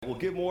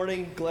Good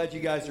morning. Glad you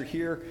guys are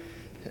here.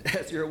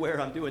 As you're aware,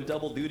 I'm doing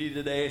double duty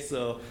today,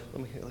 so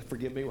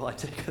forgive me while I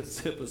take a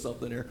sip of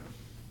something here.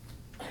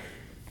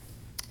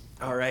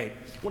 All right.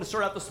 I want to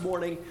start out this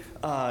morning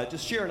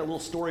just sharing a little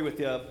story with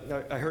you.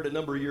 I heard a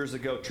number of years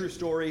ago. True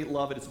story.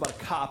 Love it. It's about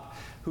a cop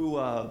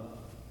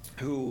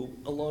who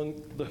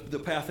along the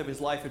path of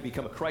his life had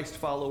become a Christ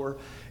follower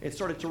and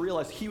started to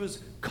realize he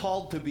was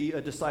called to be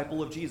a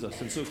disciple of Jesus.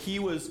 And so he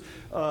was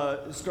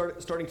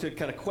starting to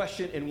kind of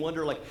question and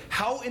wonder, like,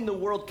 how in the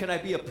world can I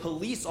be a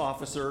police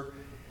officer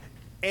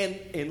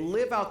and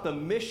live out the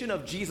mission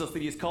of Jesus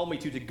that he's called me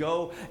to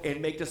go and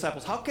make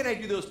disciples? How can I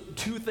do those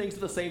two things at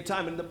the same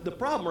time? And the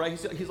problem, right,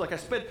 he's like, I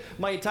spent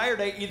my entire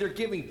day either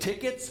giving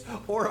tickets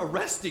or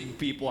arresting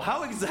people.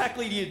 How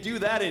exactly do you do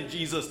that in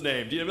Jesus'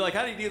 name? Do you know, like,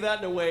 how do you do that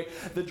in a way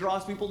that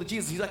draws people to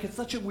Jesus? He's like, it's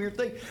such a weird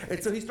thing.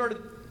 And so he started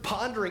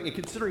pondering and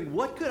considering,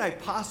 what could I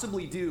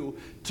possibly do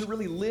to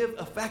really live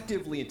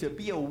effectively and to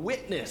be a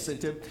witness and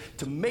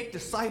to make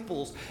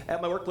disciples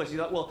at my workplace? He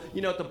thought, well,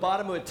 at the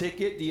bottom of a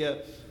ticket,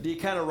 do you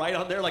kind of write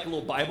on there like a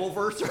little Bible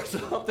verse or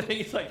something?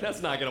 He's like,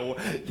 that's not going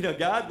to work.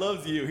 God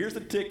loves you. Here's a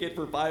ticket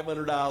for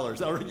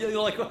 $500.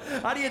 Or,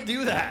 like, how do you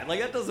do that? Like,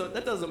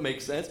 that doesn't make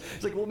sense.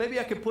 He's like, well, maybe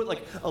I could put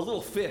like a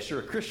little fish or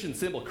a Christian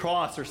symbol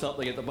cross or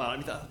something at the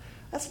bottom. He thought,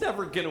 that's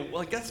not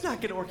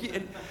gonna work.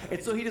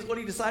 And so what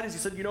he decided is he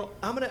said,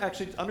 I'm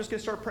just gonna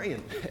start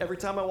praying. Every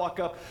time I walk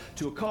up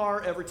to a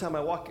car, every time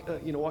I walk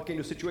into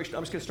a situation,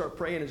 I'm just gonna start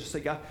praying and just say,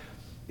 God,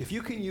 if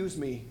you can use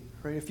me,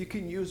 right? If you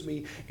can use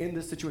me in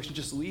this situation,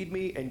 just lead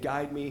me and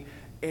guide me,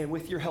 and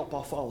with your help,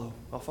 I'll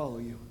follow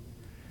you.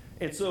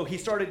 And so he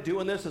started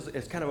doing this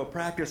as kind of a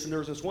practice. And there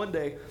was this one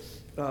day,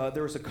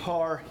 there was a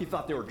car. He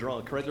thought they were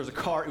drunk, right? There was a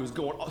car. It was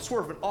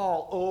swerving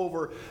all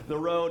over the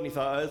road, and he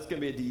thought, it's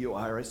going to be a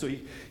DUI, right? So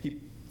he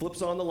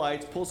flips on the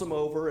lights, pulls them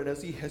over, and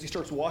as he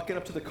starts walking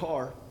up to the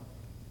car,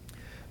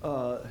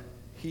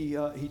 he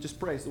just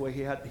prays the way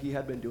he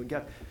had been doing.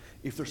 God,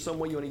 if there's some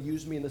way you want to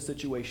use me in this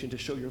situation to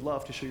show your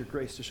love, to show your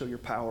grace, to show your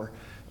power,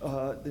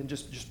 then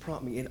just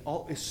prompt me. And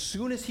as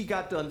soon as he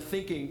got done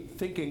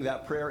thinking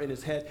that prayer in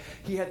his head,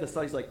 he had this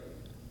thought. He's like,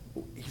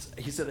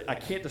 he said, I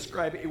can't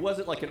describe it. It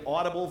wasn't like an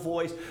audible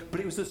voice, but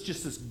it was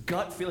just this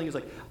gut feeling. He's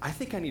like, I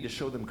think I need to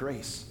show them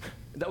grace.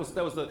 That was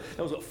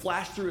what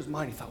flashed through his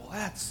mind. He thought, well,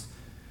 that's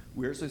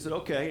weird. So he said,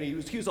 okay.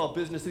 And he was all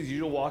business as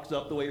usual, walks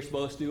up the way you're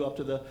supposed to, up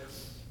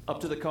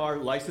to the car,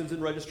 license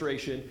and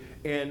registration.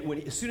 And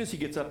as soon as he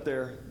gets up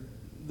there,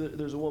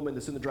 there's a woman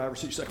that's in the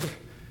driver's seat. She's like,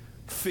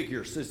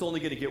 figures. It's only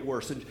going to get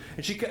worse. And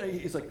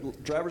he's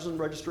like, driver's and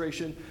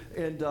registration.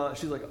 And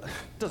she's like,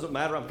 doesn't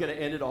matter. I'm going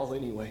to end it all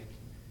anyway.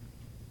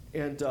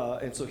 And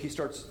so he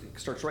starts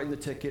writing the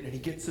ticket, and he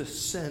gets this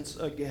sense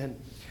again,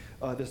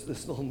 this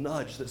little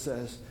nudge that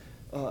says,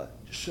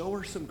 show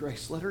her some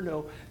grace. Let her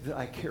know that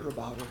I care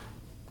about her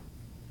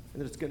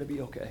and that it's going to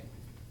be okay.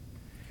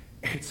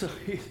 And so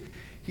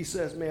he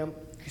says, ma'am,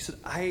 he said,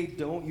 I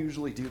don't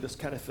usually do this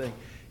kind of thing.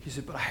 He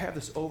said, but I have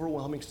this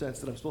overwhelming sense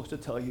that I'm supposed to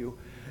tell you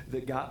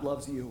that God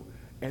loves you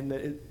and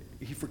that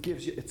he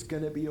forgives you. It's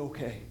going to be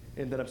okay,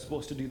 and that I'm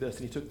supposed to do this.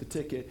 And he took the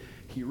ticket,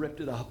 he ripped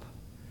it up,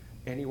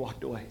 and he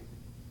walked away.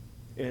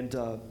 And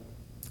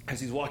as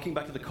he's walking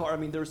back to the car,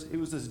 it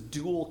was this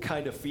dual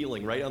kind of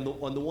feeling, right? On the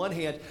one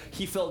hand,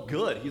 he felt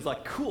good. He's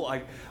like, cool,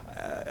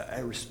 I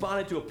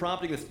responded to a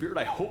prompting of the Spirit.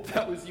 I hope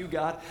that was you,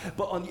 God.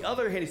 But on the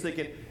other hand, he's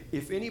thinking,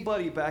 if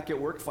anybody back at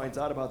work finds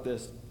out about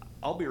this,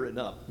 I'll be written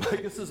up.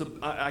 Like, this is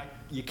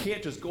you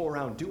can't just go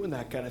around doing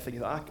that kind of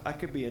thing. I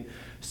could be in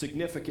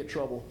significant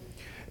trouble.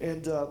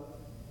 And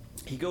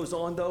he goes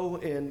on, though,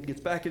 and gets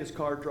back in his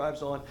car,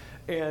 drives on,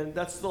 and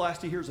that's the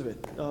last he hears of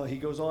it. He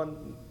goes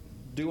on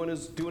doing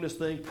his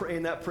thing,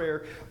 praying that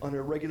prayer on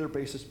a regular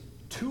basis.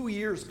 2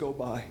 years go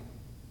by,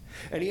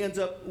 and he ends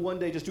up one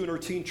day just doing a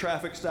routine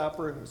traffic stop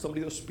for somebody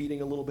that was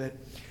speeding a little bit,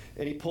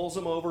 and he pulls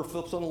him over,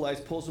 flips on the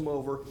lights, pulls him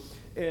over,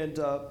 and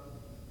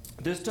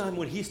this time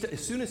when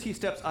as soon as he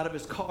steps out of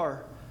his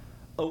car,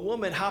 a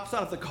woman hops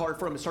out of the car in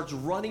front of him and starts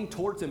running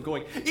towards him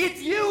going,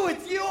 it's you,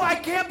 I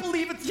can't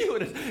believe it's you.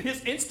 And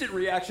his instant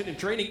reaction in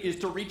training is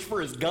to reach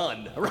for his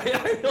gun, right?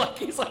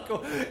 He's like,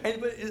 but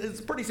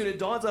it's pretty soon it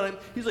dawns on him.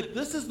 He's like,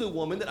 this is the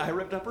woman that I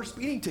ripped up her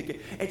speeding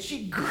ticket. And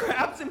she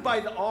grabs him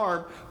by the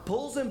arm,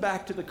 pulls him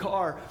back to the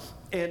car,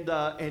 and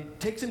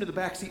takes him to the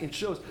back seat and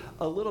shows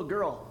a little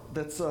girl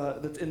that's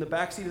in the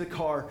back seat of the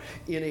car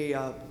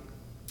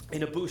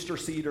in a booster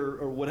seat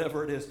or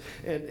whatever it is.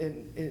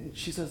 And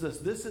she says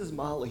this is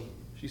Molly,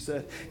 she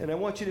said, and I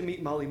want you to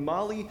meet Molly.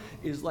 Molly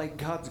is like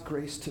God's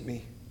grace to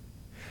me.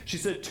 She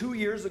said, 2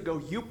 years ago,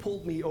 you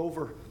pulled me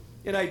over,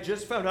 and I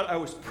just found out I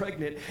was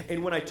pregnant,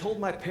 and when I told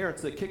my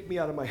parents, they kicked me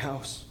out of my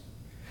house.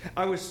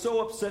 I was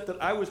so upset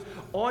that I was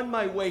on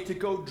my way to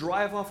go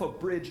drive off a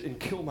bridge and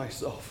kill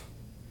myself.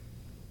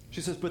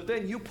 She says, but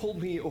then you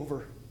pulled me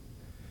over,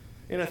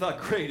 and I thought,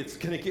 great, it's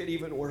going to get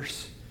even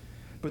worse.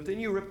 But then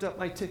you ripped up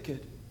my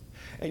ticket,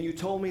 and you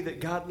told me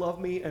that God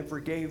loved me and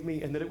forgave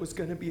me and that it was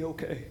going to be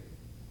okay.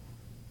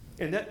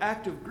 And that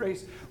act of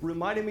grace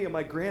reminded me of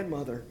my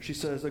grandmother. She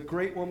says, a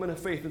great woman of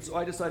faith. And so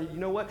I decided, you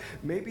know what?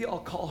 Maybe I'll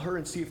call her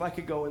and see if I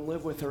could go and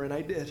live with her. And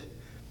I did.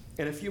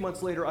 And a few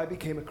months later, I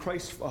became a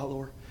Christ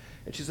follower.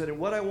 And she said, and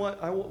what I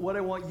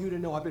want you to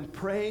know, I've been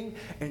praying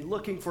and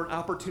looking for an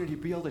opportunity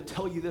to be able to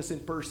tell you this in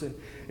person.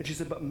 And she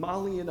said, but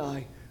Molly and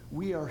I,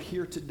 we are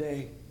here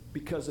today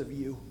because of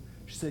you.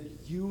 She said,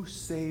 you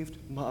saved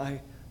my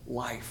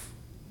life.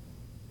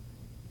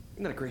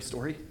 Isn't that a great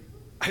story?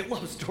 I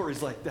love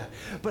stories like that.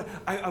 But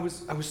I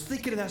was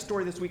thinking of that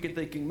story this week and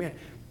thinking, man,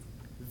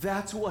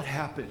 that's what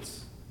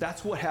happens.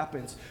 That's what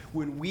happens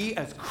when we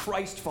as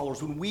Christ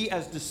followers, when we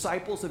as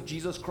disciples of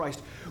Jesus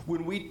Christ,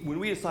 when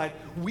we decide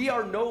we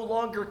are no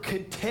longer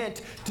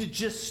content to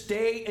just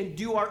stay and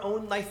do our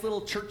own nice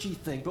little churchy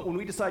thing, but when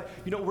we decide,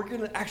 you know, we're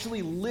going to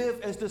actually live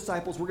as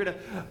disciples, we're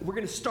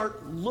going to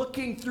start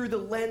looking through the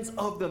lens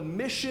of the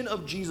mission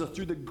of Jesus,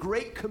 through the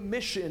great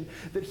commission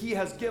that he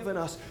has given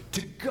us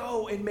to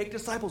go and make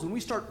disciples. When we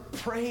start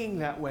praying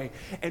that way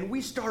and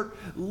we start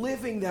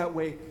living that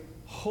way,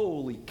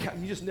 holy cow,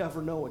 you just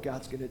never know what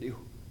God's going to do.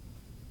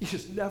 You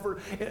just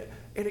never,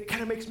 and it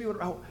kind of makes me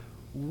wonder,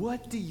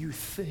 what do you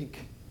think?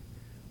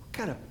 What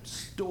kind of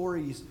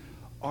stories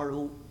are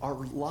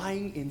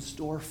lying in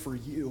store for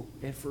you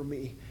and for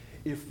me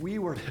if we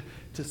were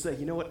to say,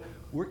 you know what,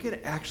 we're going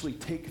to actually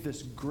take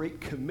this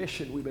great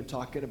commission we've been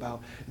talking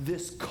about,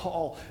 this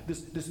call,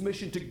 this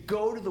mission to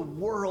go to the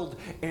world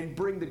and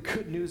bring the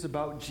good news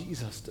about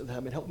Jesus to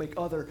them and help make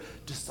other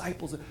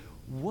disciples.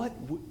 What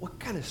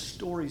kind of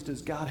stories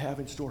does God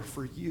have in store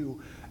for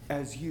you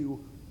as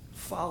you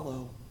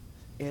follow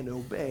and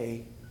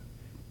obey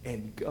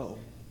and go?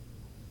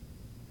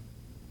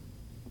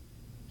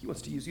 He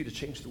wants to use you to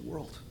change the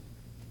world.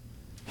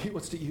 He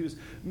wants to use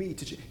me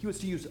he wants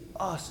to use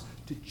us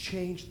to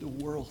change the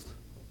world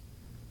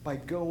by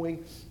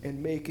going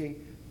and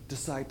making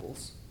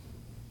disciples.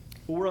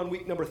 Well, we're on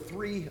week number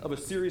 3 of a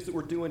series that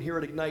we're doing here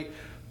at Ignite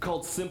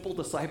called Simple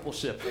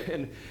Discipleship.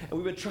 And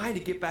we've been trying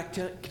to get back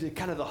to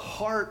kind of the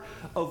heart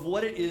of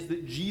what it is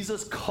that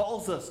Jesus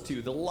calls us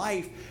to, the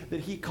life that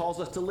he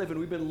calls us to live. And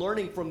we've been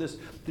learning from this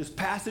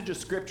passage of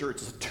Scripture,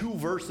 it's 2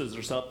 verses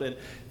or something,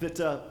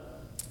 that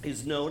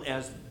is known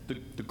as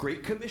the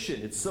Great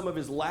Commission. It's some of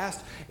his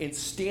last and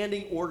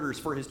standing orders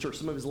for his church,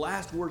 some of his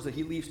last words that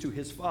he leaves to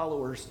his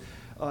followers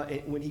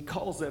when he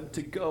calls them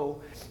to go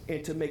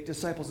and to make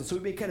disciples. And so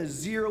we've been kind of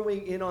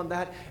zeroing in on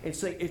that and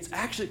saying it's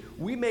actually,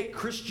 we make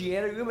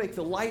Christianity, we make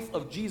the life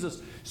of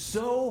Jesus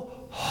so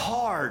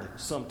hard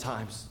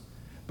sometimes.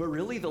 But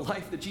really the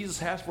life that Jesus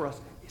has for us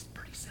is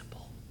pretty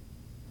simple.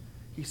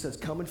 He says,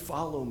 come and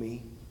follow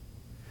me,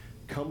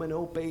 come and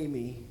obey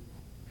me,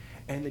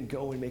 and then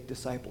go and make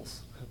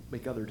disciples,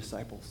 make other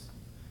disciples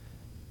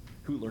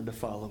who learn to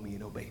follow me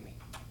and obey me.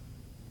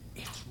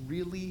 It's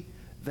really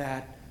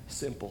that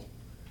simple.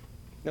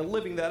 Now,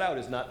 living that out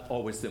is not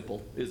always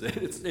simple, is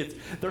it?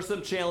 There's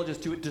some challenges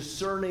to it,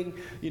 discerning,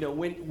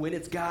 when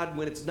it's God,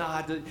 when it's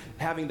not,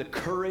 having the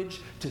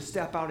courage to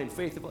step out in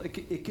faith.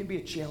 It can be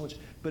a challenge,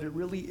 but it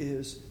really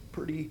is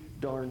pretty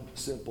darn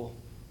simple.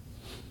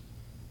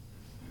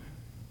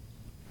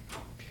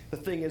 The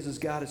thing is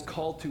God is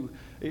called to,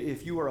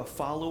 if you are a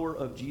follower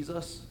of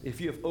Jesus, if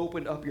you have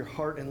opened up your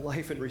heart and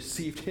life and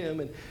received him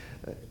and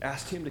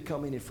asked him to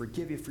come in and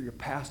forgive you for your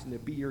past and to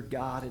be your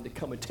God and to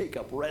come and take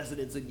up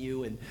residence in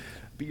you and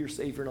be your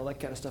Savior and all that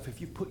kind of stuff, if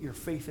you put your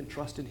faith and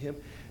trust in him,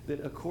 then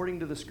according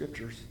to the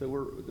Scriptures that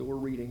we're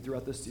reading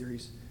throughout this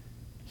series,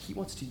 he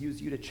wants to use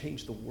you to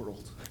change the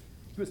world.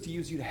 He wants to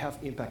use you to have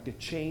impact, to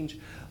change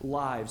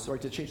lives,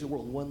 to change the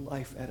world one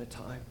life at a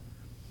time.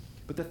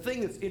 But the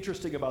thing that's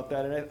interesting about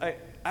that, and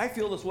I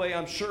feel this way,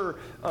 I'm sure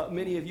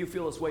many of you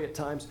feel this way at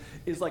times,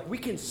 is like we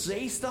can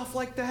say stuff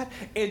like that,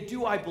 and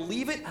do I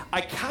believe it? I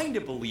kind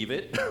of believe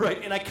it,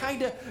 right? And I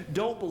kind of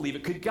don't believe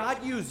it. Could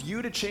God use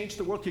you to change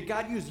the world? Could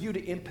God use you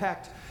to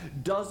impact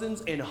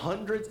dozens and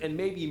hundreds and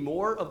maybe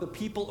more of the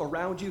people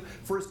around you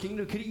for his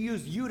kingdom? Could he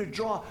use you to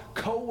draw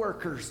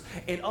coworkers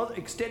and other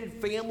extended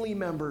family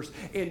members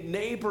and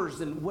neighbors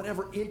and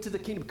whatever into the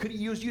kingdom? Could he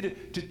use you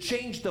to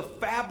change the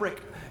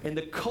fabric and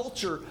the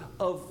culture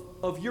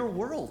of your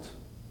world?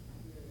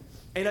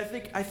 And I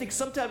think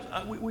sometimes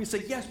we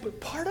say yes, but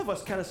part of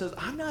us kind of says,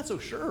 I'm not so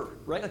sure,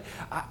 right? Like,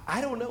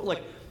 I don't know.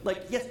 Like,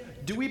 yes,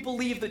 do we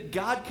believe that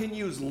God can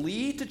use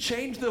Lee to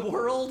change the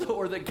world,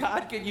 or that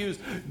God can use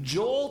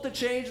Joel to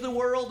change the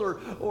world,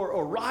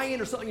 or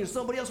Ryan or something,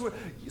 somebody else?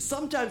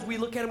 Sometimes we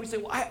look at it and we say,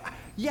 well,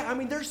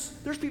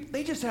 there's people,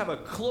 they just have a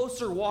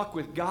closer walk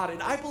with God,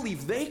 and I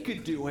believe they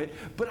could do it,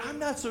 but I'm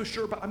not so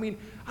sure. But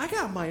I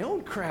got my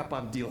own crap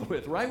I'm dealing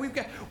with, right?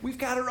 We've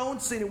got our own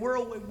sin, and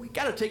we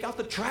got to take out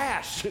the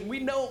trash, and we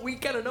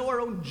got to know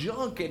our own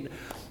junk, and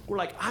we're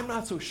like, I'm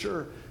not so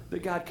sure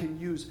that God can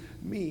use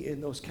me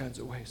in those kinds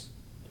of ways.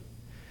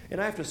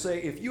 And I have to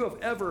say, if you have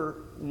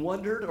ever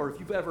wondered, or if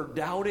you've ever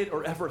doubted,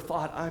 or ever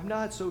thought, I'm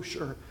not so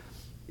sure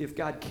if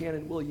God can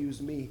and will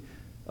use me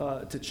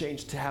to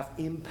change, to have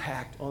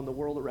impact on the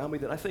world around me,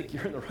 then I think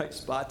you're in the right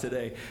spot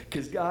today,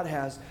 because God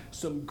has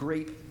some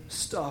great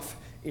stuff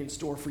in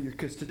store for you,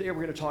 because today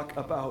we're going to talk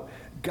about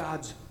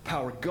God's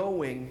power,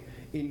 going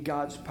in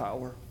God's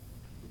power.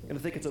 And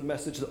I think it's a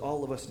message that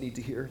all of us need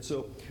to hear.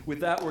 So with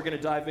that, we're going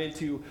to dive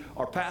into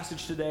our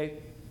passage today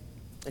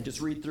and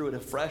just read through it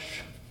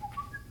afresh.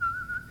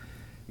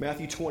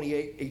 Matthew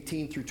 28,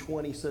 18 through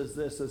 20 says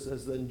this,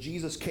 as then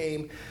Jesus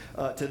came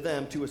to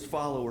them, to his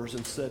followers,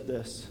 and said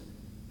this.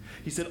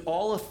 He said,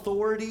 all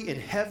authority in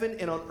heaven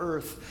and on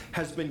earth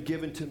has been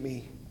given to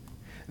me.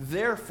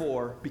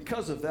 Therefore,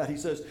 because of that, he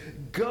says,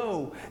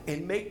 go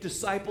and make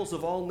disciples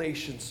of all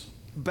nations,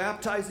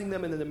 baptizing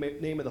them in the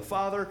name of the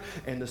Father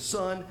and the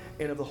Son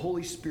and of the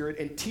Holy Spirit,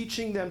 and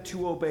teaching them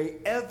to obey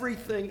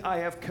everything I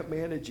have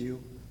commanded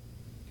you.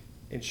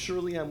 And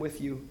surely I'm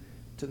with you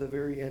to the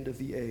very end of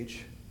the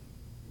age.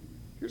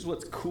 Here's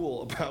what's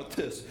cool about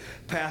this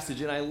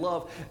passage, and I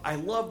love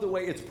the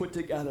way it's put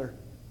together,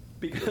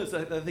 because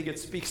I think it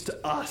speaks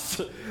to us,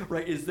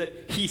 right, is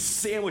that he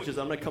sandwiches,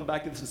 I'm going to come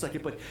back to this in a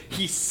second, but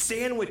he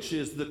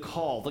sandwiches the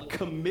call, the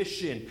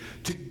commission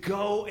to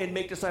go and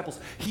make disciples.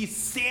 He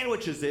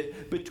sandwiches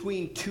it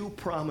between two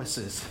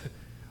promises.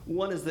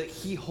 One is that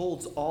he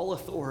holds all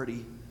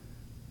authority,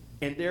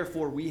 and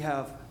therefore we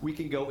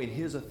can go in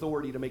his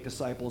authority to make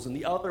disciples. And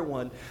the other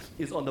one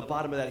is on the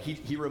bottom of that.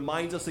 He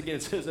reminds us again,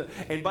 it says,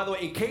 and by the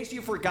way, in case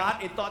you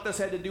forgot and thought this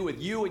had to do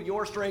with you and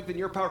your strength and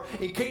your power,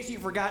 in case you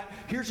forgot,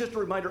 here's just a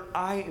reminder,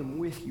 I am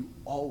with you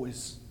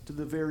always to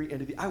the very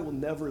end of the, I will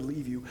never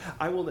leave you.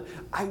 I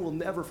will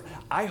never,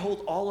 I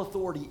hold all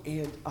authority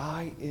and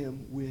I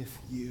am with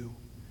you.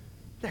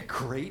 Isn't that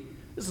great?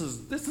 This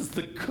is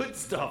the good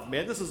stuff,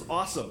 man. This is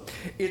awesome.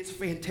 It's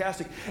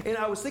fantastic. And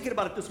I was thinking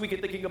about it this week and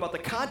thinking about the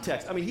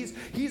context. I mean,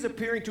 he's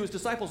appearing to his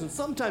disciples, and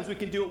sometimes we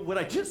can do what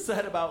I just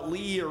said about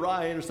Lee or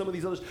Ryan or some of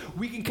these others.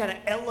 We can kind of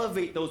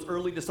elevate those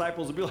early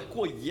disciples and be like,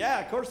 well, yeah,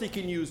 of course he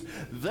can use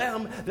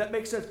them. That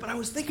makes sense. But I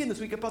was thinking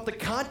this week about the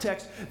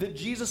context that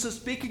Jesus is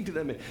speaking to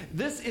them in.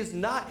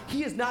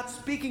 He is not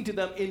speaking to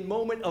them in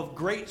moment of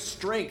great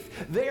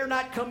strength. They are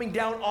not coming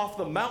down off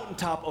the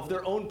mountaintop of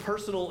their own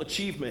personal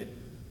achievement.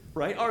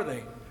 Right? Are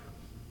they?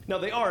 Now,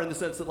 they are in the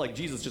sense that, like,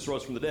 Jesus just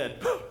rose from the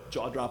dead,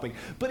 jaw-dropping.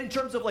 But in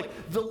terms of, like,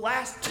 the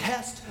last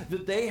test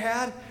that they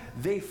had,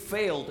 they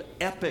failed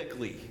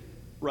epically,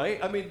 right?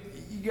 I mean,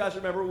 you guys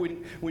remember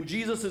when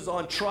Jesus is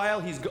on trial,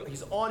 he's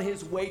on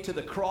his way to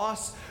the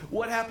cross.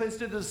 What happens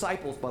to the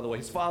disciples, by the way,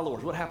 his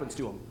followers? What happens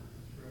to them?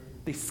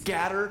 They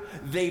scatter,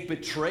 they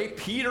betray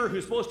Peter,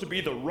 who's supposed to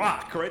be the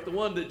rock, right? The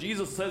one that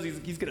Jesus says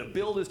he's going to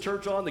build his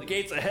church on. The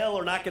gates of hell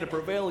are not going to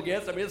prevail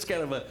against. I mean,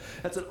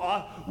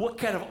 what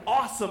kind of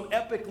awesome,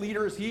 epic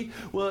leader is he?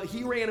 Well,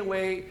 he ran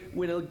away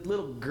when a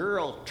little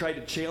girl tried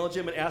to challenge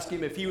him and ask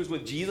him if he was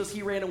with Jesus.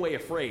 He ran away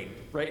afraid,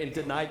 right, and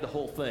denied the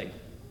whole thing.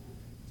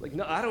 It's like,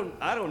 no, I don't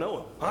know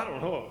him. I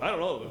don't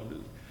know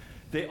him.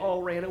 They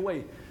all ran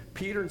away.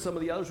 Peter and some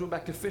of the others went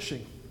back to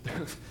fishing.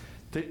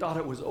 They thought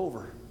it was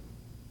over.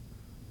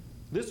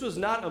 This was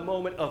not a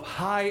moment of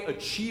high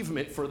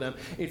achievement for them.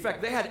 In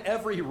fact, they had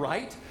every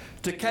right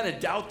to kind of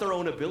doubt their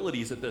own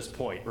abilities at this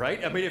point,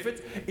 right? I mean,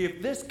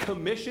 if this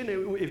commission,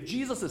 if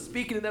Jesus is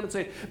speaking to them and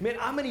saying, man,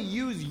 I'm going to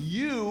use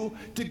you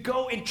to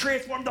go and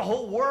transform the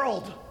whole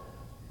world.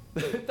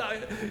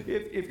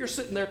 If you're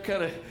sitting there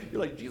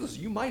you're like, Jesus,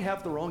 you might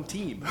have the wrong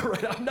team,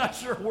 right? I'm not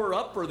sure we're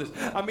up for this.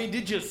 I mean,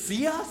 did you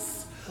see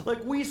us?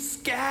 Like, we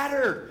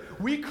scattered.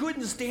 We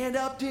couldn't stand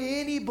up to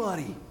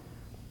anybody.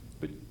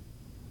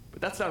 But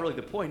that's not really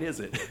the point, is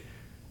it?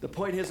 The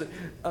point isn't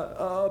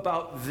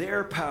about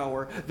their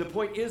power. The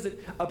point isn't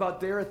about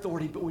their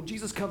authority. But when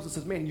Jesus comes and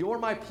says, man, you're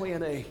my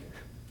plan A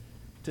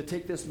to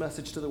take this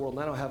message to the world,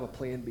 and I don't have a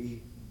plan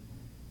B.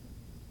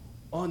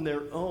 On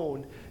their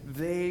own,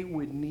 they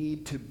would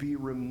need to be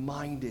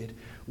reminded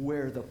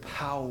where the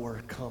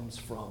power comes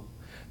from.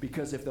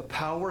 Because if the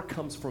power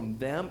comes from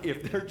them,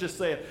 if they're just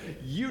saying,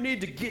 you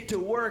need to get to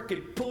work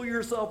and pull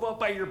yourself up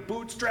by your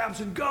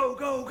bootstraps and go,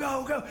 go,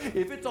 go, go.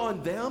 If it's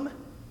on them,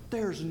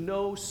 there's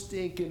no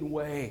stinking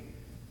way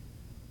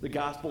the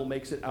gospel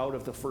makes it out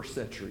of the first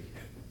century.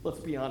 Let's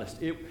be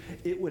honest.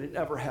 It would have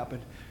never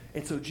happened.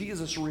 And so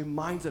Jesus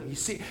reminds them.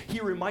 He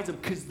reminds them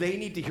because they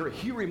need to hear it.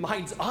 He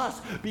reminds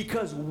us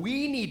because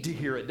we need to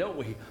hear it, don't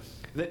we?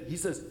 That he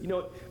says, you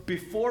know,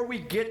 before we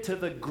get to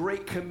the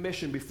Great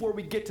Commission, before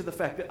we get to the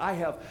fact that I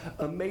have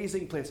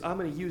amazing plans, I'm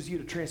going to use you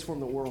to transform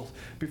the world.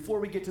 Before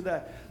we get to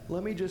that,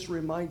 let me just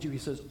remind you, he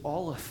says,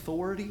 all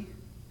authority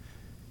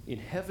in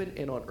heaven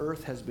and on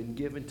earth has been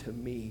given to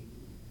me.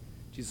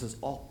 Jesus says,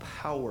 all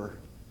power,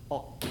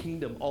 all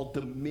kingdom, all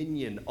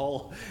dominion,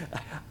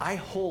 I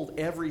hold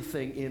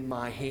everything in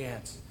my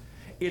hands.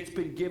 It's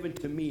been given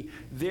to me.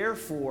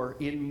 Therefore,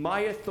 in my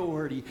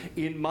authority,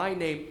 in my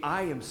name,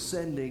 I am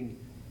sending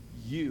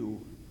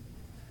you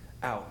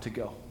out to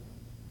go.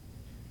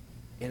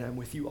 And I'm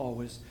with you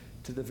always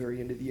to the very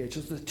end of the age.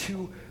 Those are the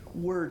two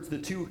words, the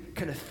two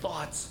kind of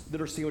thoughts that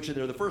are sandwiched in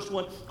there. The first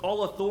one,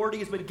 all authority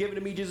has been given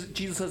to me.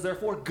 Jesus says,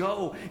 therefore,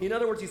 go. In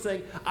other words, he's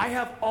saying, I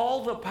have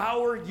all the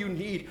power you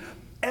need.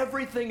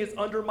 Everything is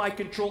under my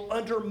control,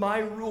 under my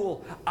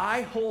rule.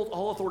 I hold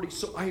all authority,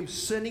 so I am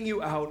sending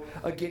you out,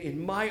 again,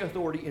 in my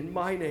authority, in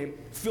my name,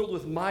 filled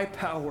with my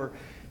power,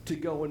 to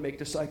go and make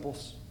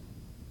disciples.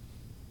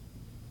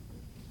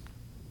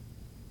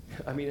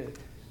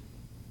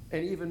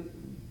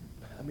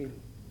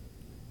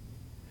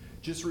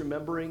 Just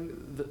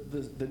remembering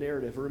the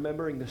narrative,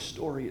 remembering the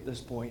story at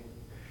this point.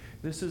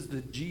 This is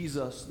the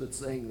Jesus that's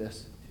saying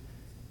this.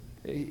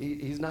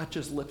 He's not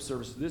just lip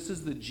service. This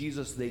is the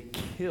Jesus they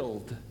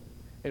killed.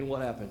 And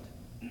what happened?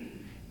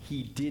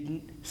 He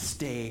didn't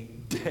stay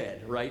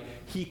dead, right?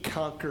 He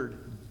conquered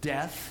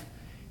death.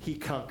 He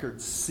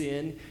conquered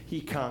sin. He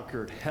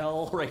conquered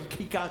hell, right?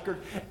 He conquered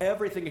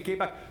everything and came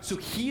back. So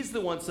he's the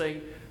one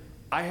saying,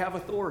 I have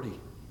authority.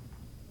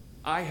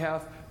 I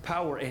have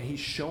power. And he's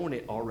shown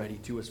it already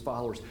to his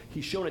followers.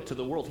 He's shown it to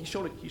the world. He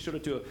showed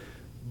it to a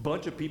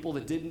bunch of people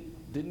that didn't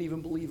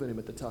even believe in him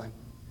at the time.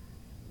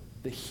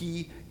 That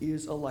he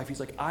is alive.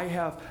 He's like, I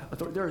have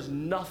authority. There is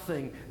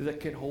nothing that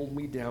can hold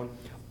me down.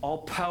 All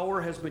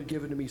power has been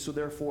given to me, so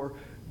therefore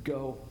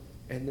go.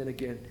 And then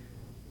again,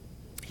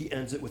 he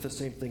ends it with the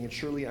same thing. And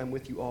surely I'm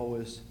with you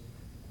always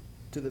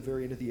to the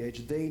very end of the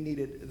age. They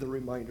needed the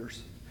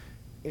reminders,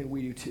 and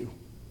we do too.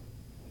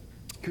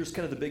 Here's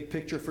kind of the big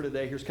picture for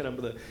today. Here's kind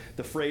of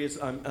the phrase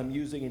I'm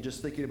using and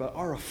just thinking about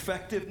our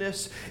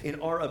effectiveness in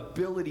our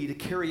ability to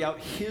carry out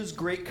his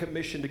great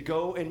commission to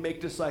go and make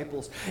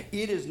disciples.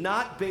 It is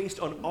not based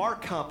on our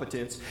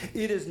competence.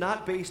 It is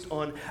not based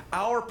on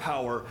our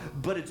power,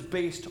 but it's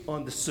based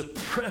on the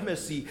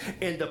supremacy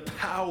and the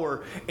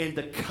power and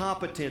the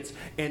competence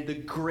and the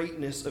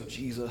greatness of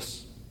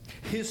Jesus.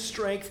 His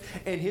strength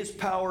and his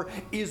power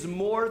is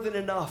more than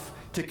enough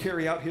to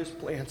carry out his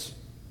plans.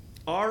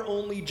 Our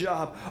only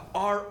job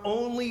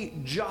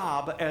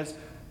as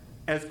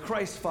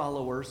Christ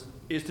followers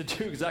is to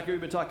do exactly what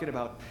we've been talking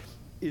about,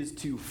 is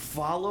to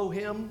follow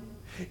him,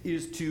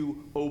 is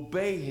to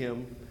obey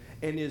him,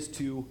 and is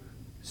to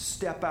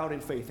step out in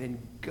faith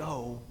and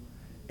go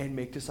and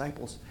make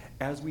disciples.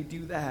 As we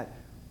do that,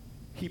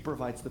 he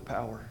provides the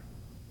power.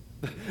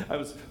 I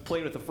was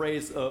playing with the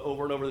phrase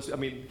over and over.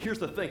 Here's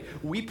the thing.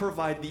 We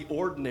provide the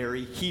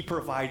ordinary. He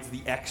provides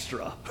the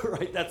extra,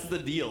 right? That's the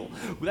deal.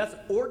 That's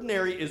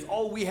ordinary is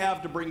all we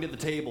have to bring to the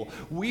table.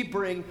 We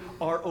bring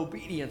our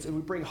obedience, and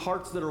we bring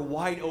hearts that are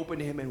wide open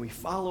to him, and we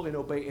follow and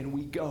obey, and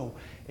we go.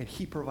 And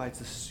he provides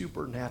the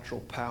supernatural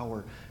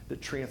power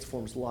that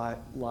transforms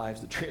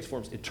lives, that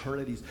transforms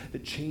eternities,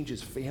 that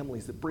changes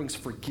families, that brings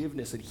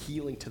forgiveness and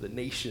healing to the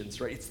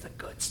nations, right? It's the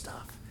good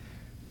stuff.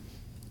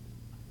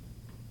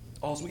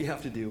 All we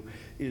have to do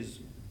is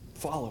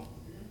follow.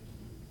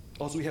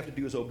 All we have to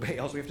do is obey.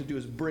 All we have to do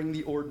is bring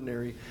the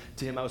ordinary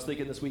to him. I was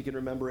thinking this week and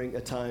remembering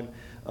a time,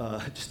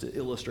 just to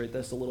illustrate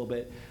this a little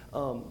bit.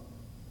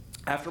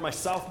 After my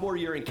sophomore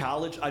year in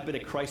college, I'd been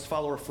a Christ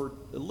follower for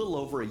a little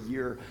over a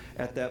year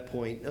at that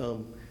point.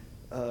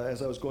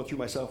 As I was going through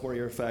my sophomore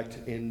year, in fact,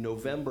 in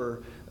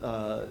November,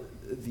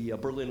 the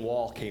Berlin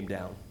Wall came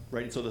down.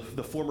 Right, and so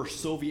the former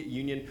Soviet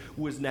Union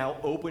was now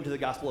open to the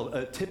gospel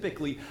of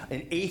typically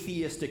an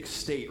atheistic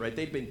state, right?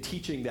 They'd been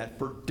teaching that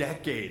for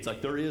decades,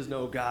 like there is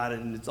no God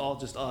and it's all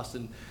just us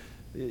and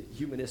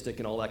humanistic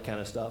and all that kind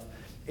of stuff.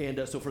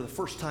 And so for the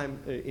first time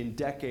in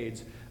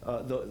decades,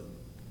 the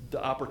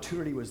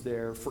opportunity was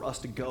there for us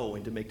to go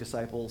and to make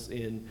disciples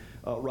in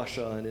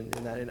Russia and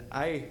that. And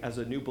I, as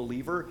a new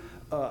believer,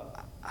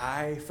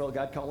 I felt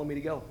God calling me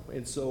to go.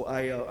 And so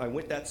I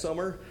went that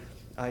summer.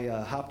 I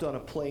hopped on a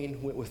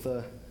plane, went with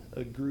a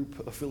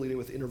group affiliated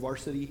with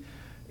InterVarsity,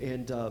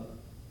 and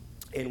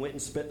went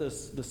and spent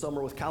the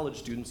summer with college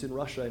students in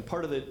Russia. And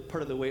part of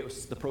the way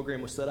the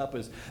program was set up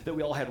is that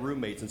we all had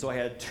roommates. And so I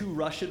had 2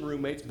 Russian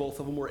roommates. Both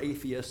of them were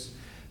atheists.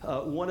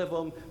 One of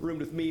them roomed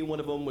with me. One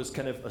of them was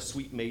kind of a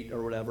sweet mate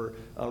or whatever,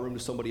 roomed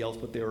with somebody else,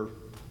 but they were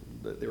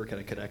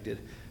kind of connected.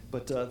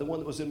 But the one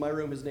that was in my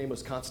room, his name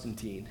was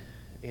Konstantin.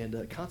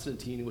 And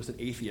Konstantin was an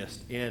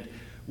atheist. And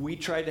we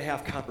tried to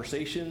have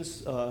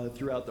conversations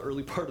throughout the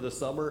early part of the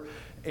summer,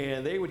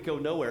 and they would go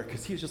nowhere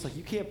because he was just like,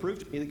 you can't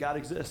prove to me that God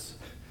exists.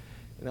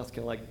 And I was kind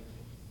of like,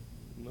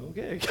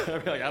 okay.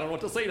 I don't know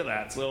what to say to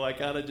that. So I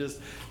kind of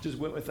just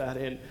went with that.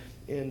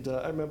 And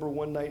I remember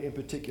one night in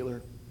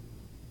particular,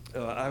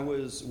 I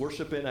was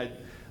worshiping. I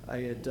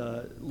had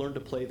learned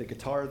to play the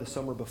guitar the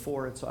summer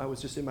before, and so I was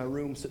just in my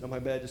room, sitting on my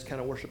bed, just kind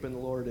of worshiping the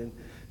Lord and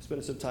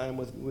spending some time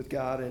with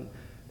God.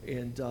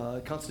 And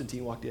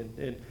Konstantin walked in,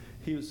 and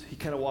he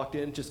kind of walked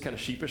in just kind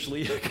of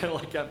sheepishly, kind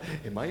of like,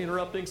 am I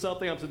interrupting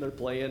something? I'm sitting there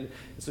playing. And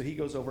so he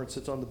goes over and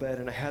sits on the bed,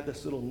 and I had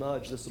this little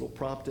nudge, this little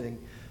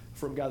prompting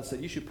from God that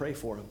said, you should pray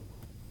for him.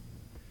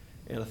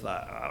 And I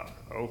thought,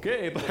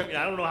 okay, but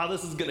I don't know how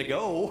this is going to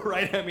go,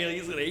 right?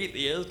 He's an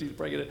atheist. He's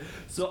probably going to.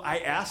 So I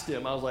asked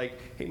him, I was like,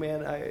 hey,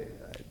 man, I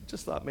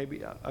just thought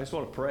maybe I just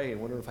want to pray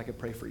and wonder if I could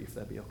pray for you, if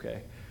that'd be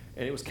okay.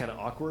 And it was kind of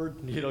awkward,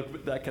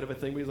 that kind of a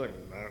thing. But he's like,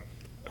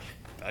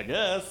 I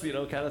guess,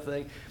 kind of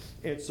thing.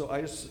 And so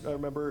I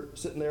remember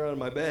sitting there on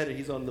my bed, and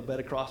he's on the bed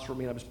across from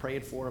me, and I'm just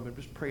praying for him, and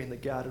just praying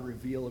that God would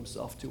reveal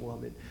himself to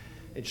him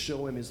and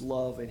show him his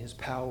love and his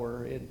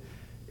power.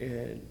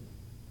 And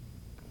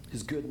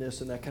his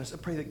goodness and that kind of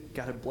stuff. I pray that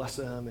God would bless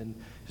him and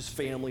his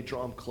family,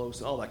 draw him close,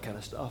 and all that kind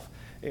of stuff.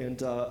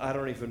 And I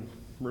don't even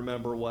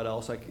remember what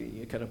else. I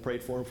kind of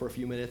prayed for him for a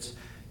few minutes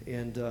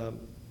and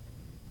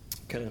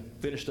kind of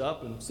finished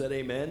up and said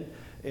amen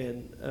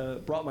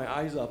and brought my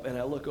eyes up, and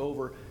I look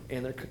over,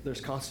 and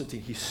there's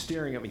Constantine. He's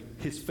staring at me.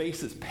 His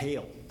face is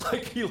pale.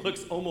 Like, he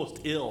looks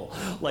almost ill.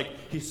 Like,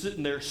 he's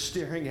sitting there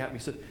staring at me.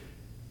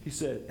 He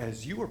said,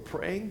 as you were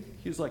praying,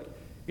 he was like,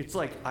 it's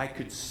like I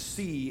could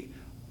see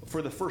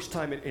for the first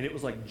time, and it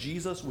was like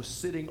Jesus was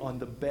sitting on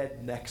the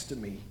bed next to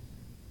me.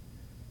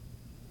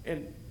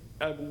 And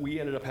we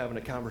ended up having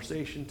a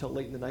conversation till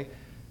late in the night.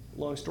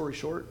 Long story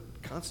short,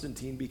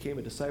 Constantine became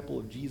a disciple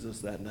of Jesus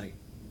that night.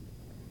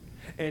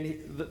 And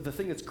the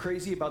thing that's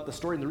crazy about the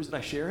story, and the reason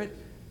I share it,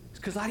 is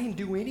because I didn't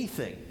do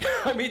anything.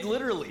 I mean,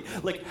 literally.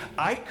 Like,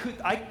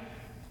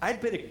 I'd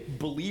been a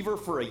believer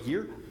for a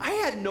year. I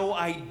had no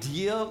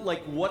idea,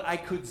 like, what I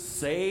could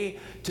say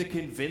to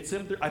convince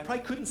him. I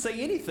probably couldn't say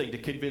anything to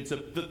convince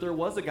him that there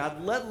was a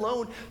God, let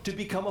alone to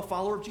become a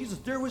follower of Jesus.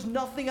 There was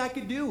nothing I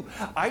could do.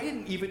 I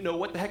didn't even know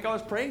what the heck I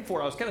was praying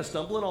for. I was kind of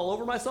stumbling all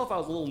over myself. I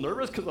was a little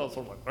nervous because I was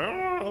sort of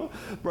like,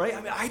 right?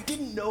 I mean, I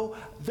didn't know.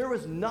 There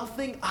was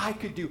nothing I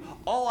could do.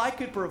 All I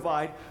could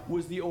provide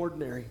was the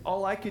ordinary.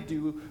 All I could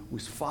do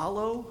was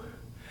follow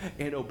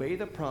and obey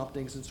the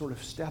promptings and sort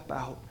of step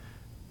out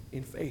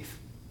in faith.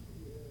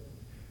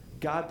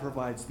 God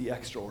provides the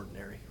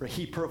extraordinary, right?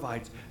 He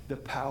provides the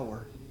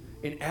power.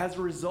 And as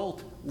a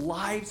result,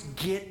 lives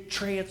get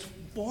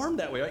transformed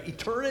that way, right?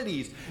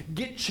 Eternities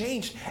get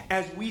changed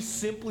as we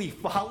simply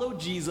follow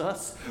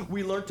Jesus.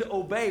 We learn to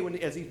obey.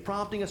 As he's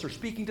prompting us or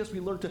speaking to us,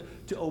 we learn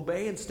to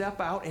obey and step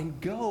out and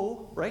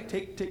go, right?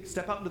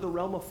 Step out into the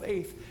realm of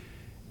faith.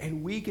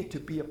 And we get to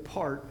be a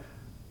part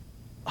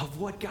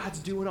of what God's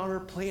doing on our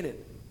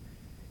planet.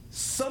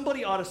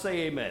 Somebody ought to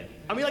say amen.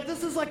 I mean, like,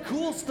 this is like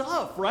cool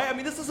stuff, right? I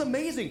mean, this is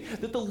amazing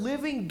that the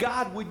living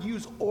God would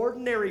use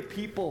ordinary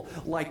people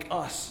like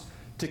us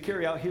to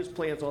carry out his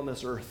plans on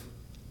this earth.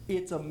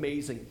 It's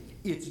amazing.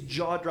 It's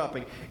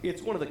jaw-dropping.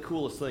 It's one of the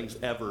coolest things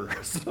ever.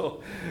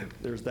 So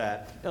there's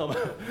that.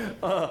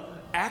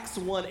 Acts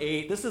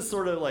 1:8. This is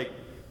sort of like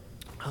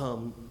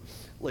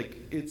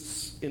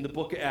it's in the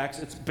book of Acts.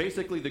 It's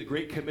basically the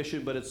Great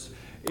Commission, but it's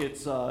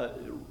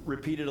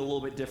repeated a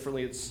little bit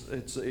differently.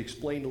 It's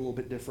explained a little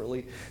bit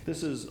differently.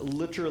 This is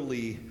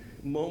literally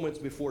moments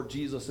before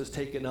Jesus is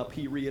taken up.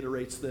 He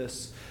reiterates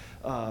this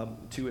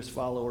to his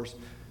followers.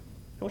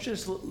 I want you to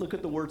just look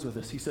at the words with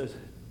this. He says,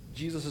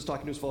 Jesus is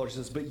talking to his followers. He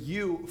says, but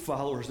you,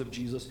 followers of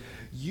Jesus,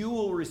 you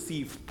will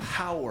receive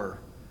power.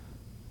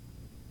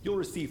 You'll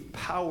receive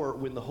power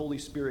when the Holy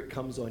Spirit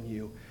comes on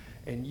you.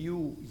 And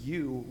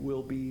you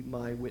will be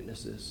my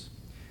witnesses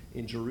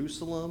in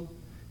Jerusalem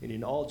and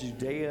in all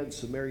Judea and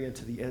Samaria and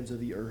to the ends of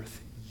the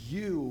earth.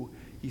 You,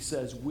 he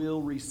says,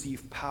 will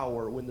receive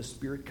power when the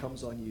Spirit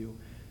comes on you.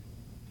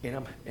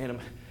 And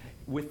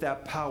with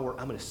that power,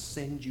 I'm going to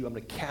send you, I'm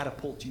going to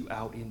catapult you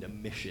out into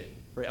mission.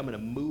 Right? I'm going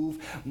to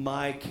move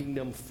my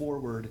kingdom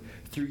forward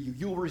through you.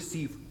 You will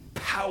receive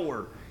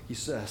power, he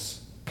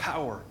says.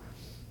 Power.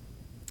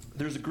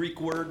 There's a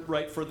Greek word,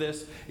 right, for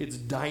this. It's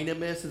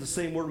dynamis. It's the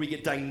same word we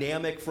get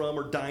dynamic from,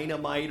 or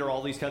dynamite, or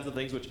all these kinds of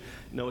things, which,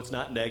 no, it's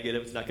not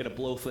negative. It's not going to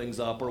blow things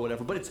up or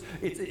whatever. But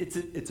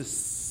it's a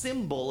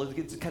symbol.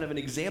 It's kind of an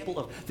example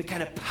of the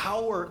kind of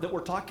power that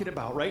we're talking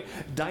about, right?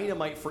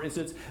 Dynamite, for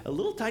instance, a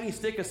little tiny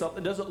stick of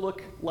something doesn't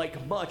look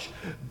like much,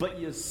 but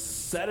you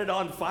set it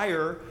on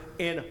fire,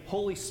 and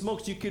holy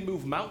smokes, you can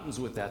move mountains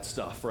with that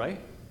stuff, right?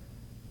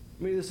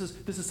 I mean, this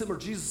is similar.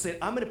 Jesus said,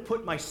 I'm going to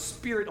put my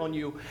Spirit on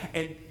you,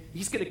 and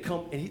he's going to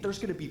come, and there's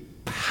going to be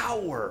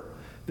power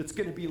that's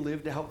going to be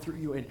lived out through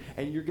you,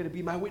 and you're going to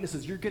be my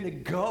witnesses. You're going to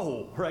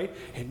go, right,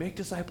 and make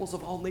disciples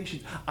of all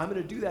nations. I'm going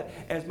to do that.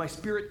 As my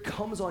Spirit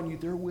comes on you,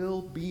 there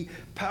will be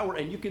power.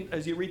 And you can,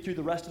 as you read through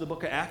the rest of the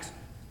book of Acts,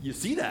 you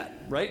see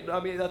that, right? I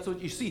mean, that's what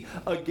you see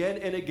again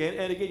and again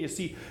and again. You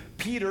see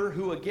Peter,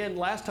 who, again,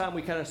 last time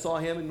we kind of saw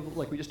him, and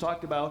like we just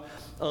talked about,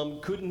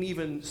 couldn't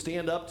even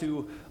stand up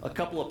to a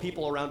couple of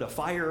people around a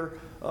fire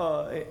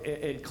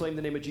and claim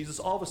the name of Jesus.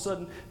 All of a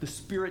sudden, the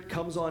Spirit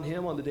comes on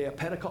him on the day of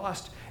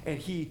Pentecost, and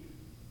he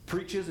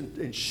preaches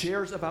and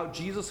shares about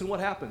Jesus, and what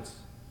happens?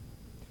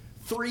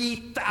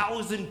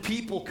 3,000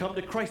 people come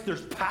to Christ.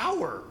 There's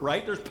power,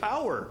 right? There's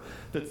power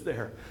that's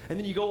there. And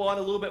then you go on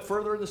a little bit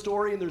further in the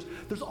story, and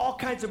there's all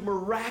kinds of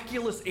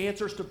miraculous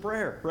answers to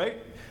prayer, right?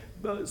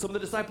 Some of the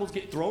disciples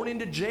get thrown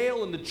into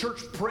jail, and the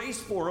church prays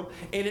for them,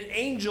 and an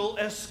angel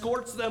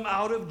escorts them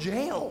out of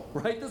jail,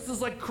 right? This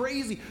is like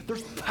crazy.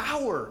 There's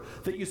power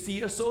that you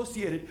see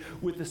associated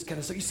with this kind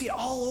of stuff. You see it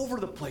all over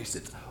the place.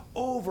 It's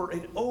over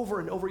and over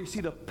and over. You see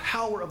the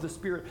power of the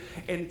Spirit,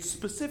 and it's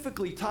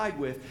specifically tied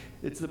with,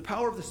 it's the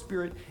power of the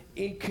Spirit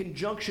in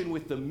conjunction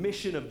with the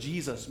mission of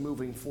Jesus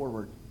moving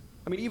forward.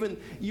 I mean,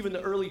 even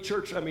the early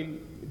church, I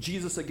mean,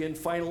 Jesus, again,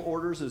 final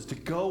orders is to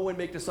go and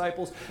make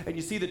disciples. And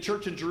you see the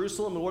church in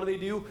Jerusalem, and what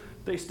do?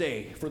 They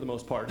stay, for the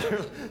most part.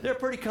 They're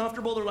pretty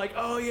comfortable. They're like,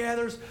 oh, yeah,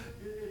 it's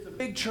a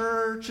big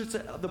church.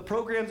 The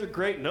programs are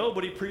great.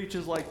 Nobody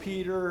preaches like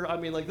Peter. I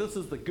mean, like, this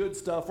is the good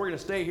stuff. We're going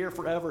to stay here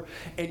forever.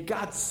 And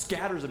God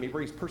scatters them. He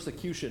brings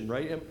persecution,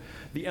 right? And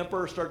the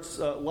emperor starts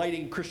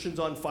lighting Christians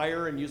on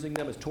fire and using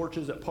them as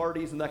torches at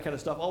parties and that kind of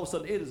stuff. All of a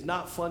sudden, it is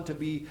not fun to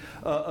be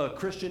a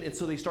Christian. And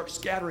so they start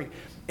scattering.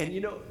 And you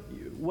know,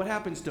 what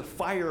happens to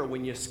fire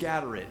when you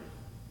scatter it?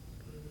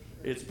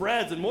 It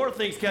spreads and more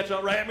things catch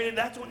on, right? I mean,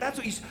 that's what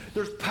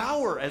there's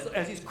power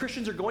as these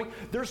Christians are going.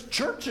 There's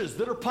churches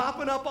that are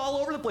popping up all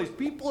over the place.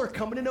 People are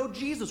coming to know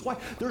Jesus. Why?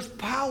 There's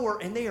power,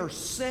 and they are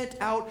sent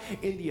out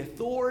in the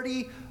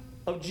authority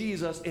of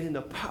Jesus and in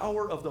the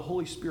power of the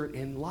Holy Spirit,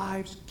 and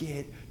lives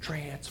get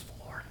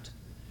transformed.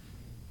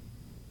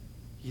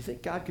 You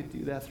think God could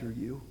do that through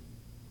you?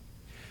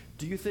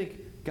 Do you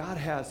think God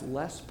has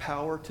less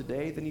power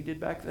today than he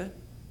did back then?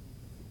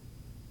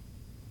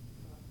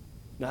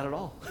 Not at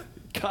all.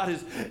 God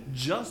is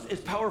just as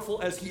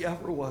powerful as he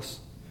ever was.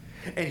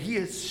 And he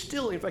is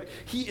still, in fact,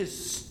 he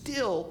is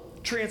still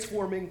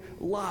transforming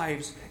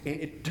lives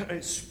and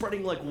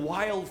spreading like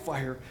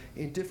wildfire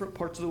in different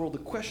parts of the world. The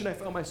question I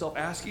found myself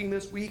asking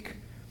this week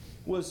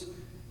was,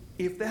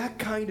 if that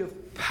kind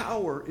of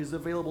power is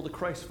available to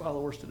Christ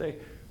followers today,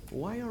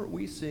 why aren't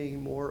we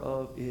seeing more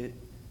of it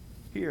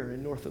here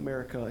in North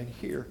America and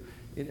here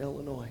in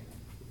Illinois?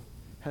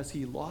 Has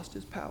he lost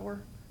his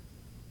power?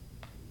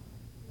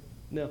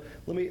 Now,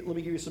 let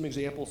me give you some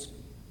examples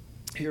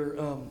here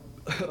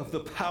of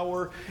the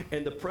power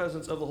and the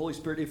presence of the Holy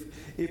Spirit.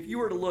 If you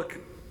were to look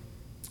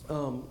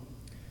and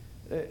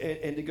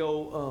to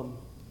go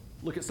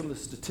look at some of the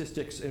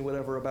statistics and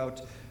whatever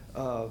about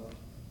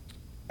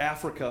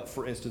Africa,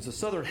 for instance, the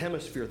southern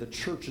hemisphere, the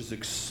church is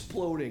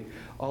exploding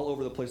all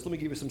over the place. Let me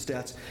give you some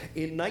stats.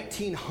 In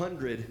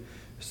 1900,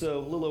 so a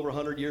little over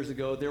 100 years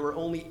ago, there were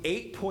only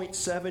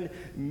 8.7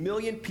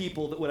 million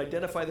people that would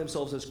identify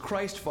themselves as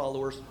Christ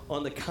followers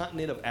on the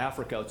continent of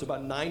Africa. It's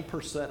about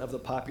 9% of the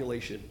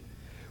population.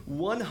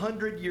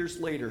 100 years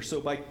later,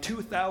 so by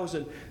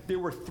 2000, there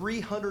were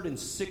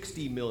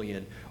 360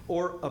 million,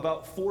 or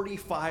about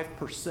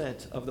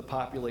 45% of the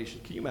population.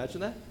 Can you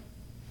imagine that?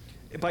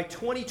 By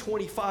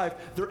 2025,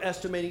 they're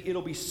estimating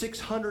it'll be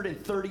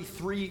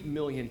 633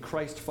 million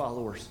Christ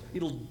followers.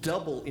 It'll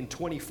double in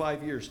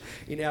 25 years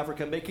in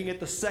Africa, making it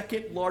the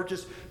second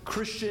largest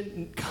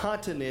Christian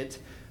continent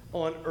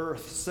on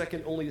earth,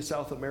 second only to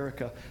South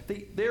America.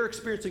 They're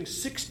experiencing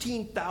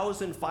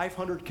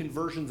 16,500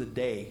 conversions a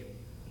day. Isn't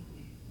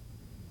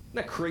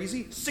that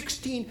crazy?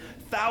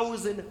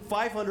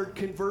 16,500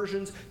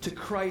 conversions to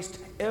Christ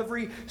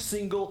every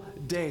single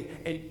day.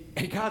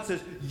 And God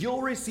says,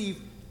 you'll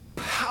receive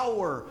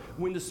power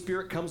when the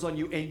Spirit comes on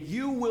you, and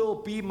you will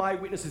be my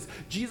witnesses.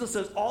 Jesus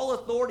says, all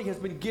authority has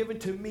been given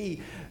to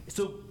me.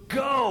 So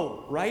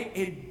go, right?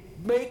 And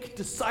make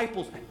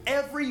disciples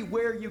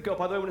everywhere you go.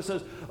 By the way, when it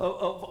says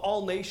of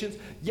all nations,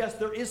 yes,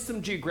 there is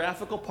some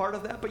geographical part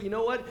of that, but you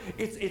know what?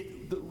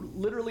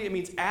 Literally, it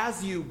means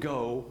as you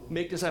go,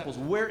 make disciples.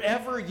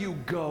 Wherever you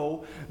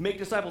go, make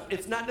disciples.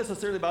 It's not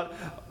necessarily about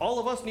all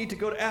of us need to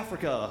go to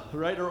Africa,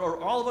 right? Or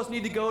all of us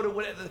need to go to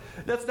whatever.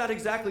 That's not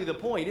exactly the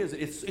point, is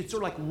it? It's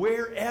sort of like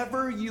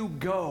wherever you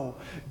go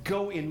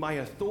in my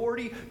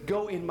authority,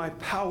 go in my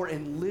power,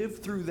 and live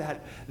through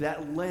that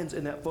lens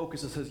and that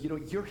focus that says, you know,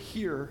 you're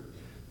here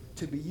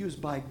to be used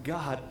by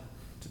God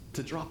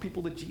to draw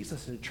people to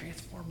Jesus and to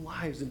transform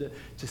lives and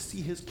to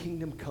see his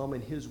kingdom come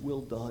and his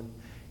will done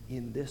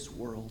in this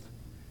world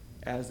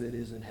as it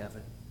is in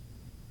heaven.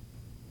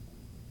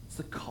 It's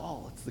the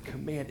call, it's the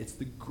command, it's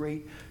the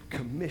great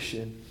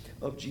commission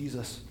of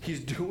Jesus.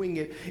 He's doing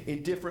it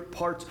in different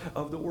parts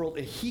of the world,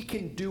 and he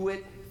can do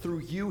it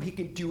through you, he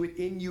can do it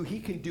in you, he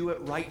can do it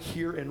right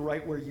here and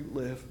right where you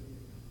live.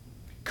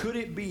 Could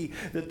it be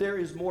that there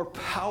is more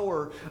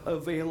power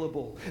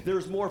available?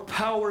 There's more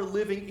power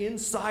living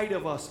inside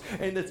of us,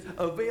 and that's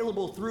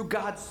available through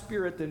God's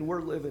Spirit than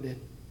we're living in.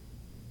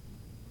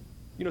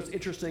 You know, it's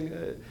interesting,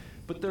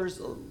 but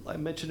I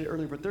mentioned it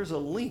earlier, but there's a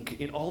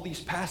link in all these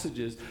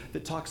passages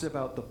that talks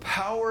about the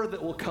power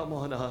that will come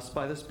on us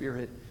by the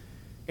Spirit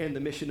and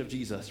the mission of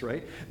Jesus,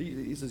 right?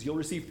 He says, you'll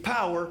receive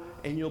power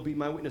and you'll be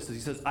my witnesses.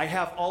 He says, I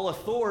have all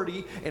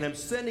authority and I'm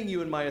sending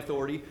you in my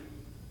authority.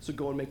 So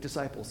go and make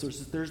disciples.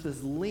 There's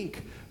this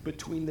link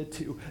between the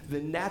two. The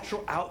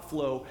natural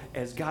outflow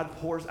as God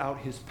pours out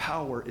his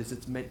power is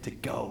it's meant to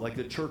go. Like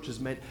the church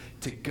is meant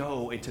to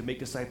go and to make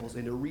disciples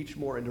and to reach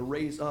more and to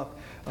raise up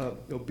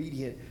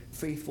obedient,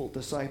 faithful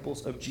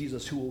disciples of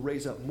Jesus who will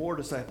raise up more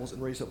disciples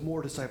and raise up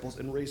more disciples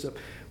and raise up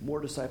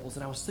more disciples.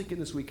 And I was thinking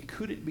this week,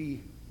 could it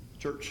be,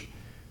 church,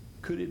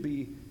 could it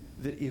be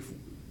that if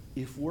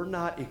we're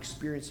not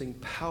experiencing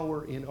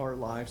power in our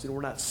lives and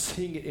we're not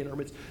seeing it in our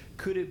midst,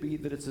 could it be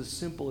that it's as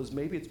simple as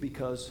maybe it's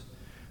because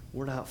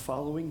we're not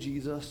following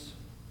Jesus,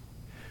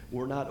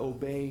 we're not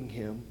obeying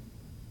him,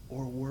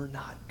 or we're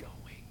not going?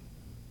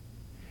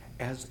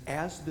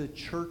 As the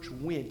church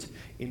went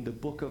in the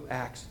book of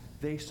Acts,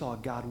 they saw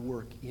God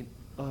work in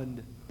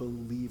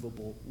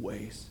unbelievable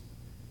ways.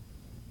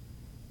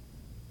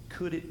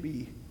 Could it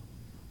be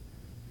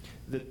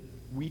that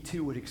we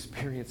too would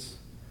experience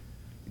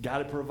got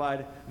to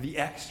provide the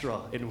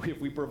extra. And if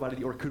we provided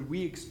the, or could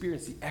we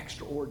experience the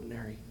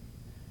extraordinary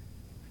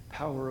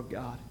power of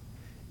God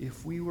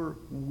if we were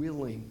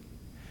willing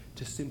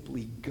to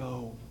simply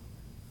go,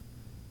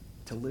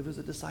 to live as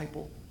a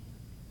disciple,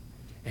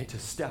 and to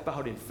step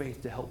out in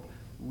faith to help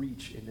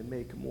reach and to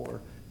make more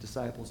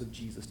disciples of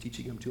Jesus,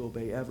 teaching them to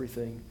obey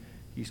everything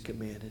he's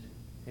commanded.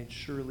 And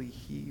surely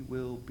he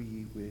will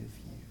be with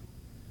you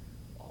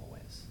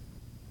always.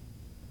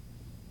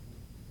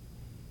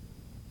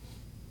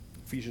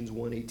 Ephesians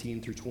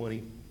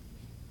 1:18-20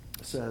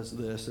 says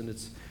this, and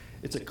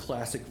it's a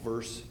classic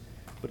verse,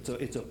 but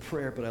it's a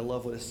prayer, but I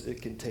love what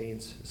it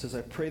contains. It says,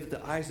 I pray that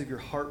the eyes of your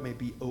heart may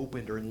be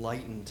opened or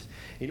enlightened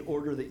in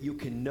order that you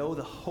can know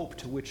the hope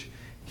to which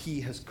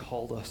he has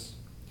called us,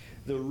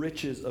 the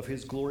riches of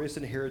his glorious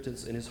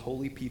inheritance in his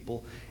holy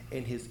people,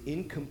 and his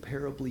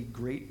incomparably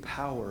great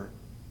power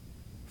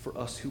for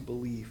us who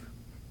believe.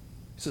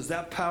 He says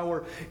that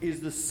power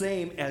is the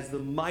same as the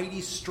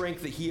mighty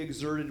strength that he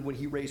exerted when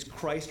he raised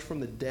Christ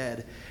from the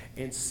dead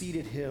and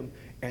seated him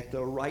at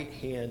the right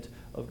hand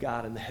of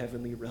God in the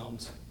heavenly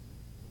realms.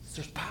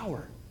 There's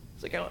power.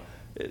 It's like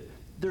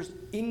there's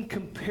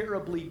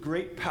incomparably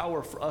great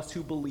power for us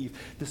who believe.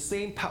 The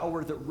same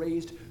power that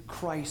raised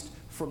Christ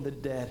from the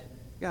dead.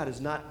 God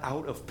is not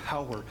out of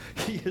power.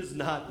 He is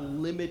not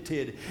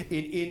limited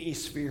in any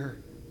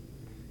sphere.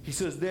 He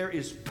says there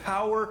is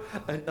power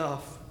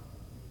enough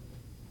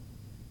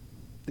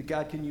that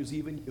God can use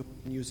even you,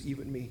 and use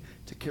even me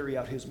to carry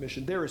out his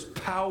mission. There is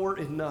power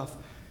enough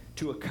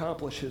to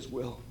accomplish his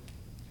will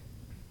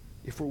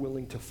if we're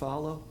willing to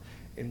follow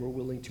and we're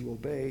willing to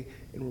obey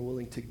and we're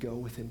willing to go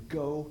with him.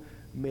 Go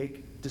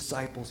make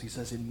disciples, he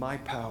says, in my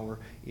power,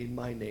 in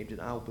my name,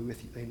 and I'll be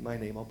with you. In my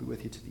name, I'll be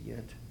with you to the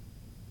end.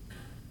 I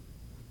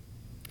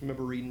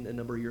remember reading a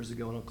number of years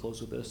ago, and I'll close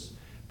with this,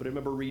 but I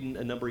remember reading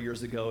a number of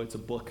years ago, it's a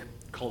book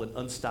called An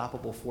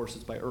Unstoppable Force.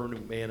 It's by Erwin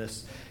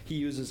McManus. He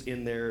uses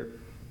in there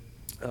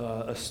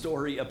a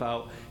story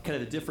about kind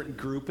of the different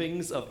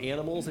groupings of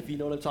animals, if you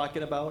know what I'm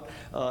talking about.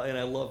 And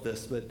I love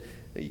this, but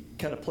you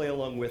kind of play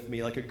along with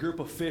me. Like a group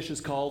of fish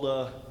is called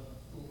a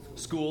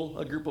school.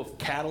 A group of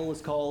cattle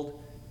is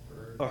called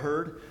a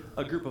herd.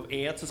 A group of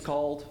ants is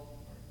called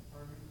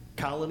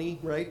colony,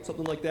 right?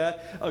 Something like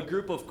that. A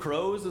group of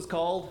crows is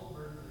called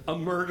a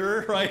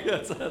murder, right?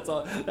 That's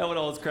all, that one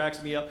always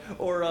cracks me up.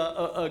 Or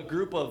a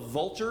group of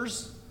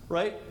vultures,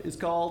 right, is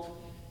called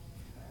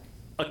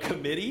a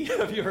committee.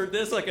 Have you heard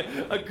this? Like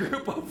a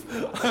group of,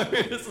 I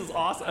mean, this is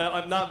awesome.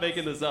 I'm not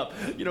making this up.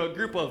 You know, a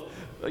group of,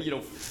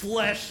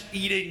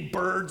 flesh-eating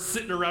birds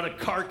sitting around a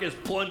carcass,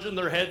 plunging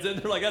their heads in.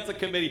 They're like, that's a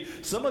committee.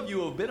 Some of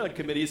you who have been on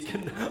committees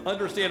can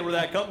understand where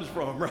that comes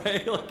from,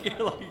 right? Like,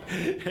 you're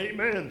like,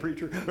 amen,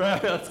 preacher.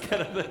 Right? That's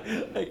kind of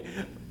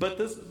the, but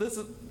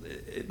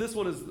this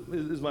one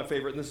is my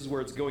favorite, and this is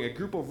where it's going. A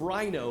group of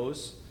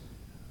rhinos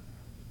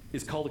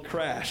is called a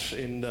crash,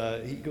 and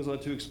he goes on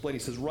to explain. He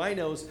says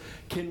rhinos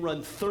can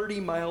run 30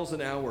 miles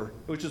an hour,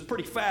 which is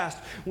pretty fast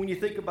when you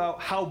think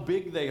about how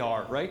big they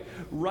are, right?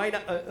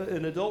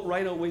 An adult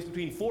rhino weighs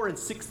between 4,000 and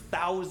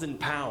 6,000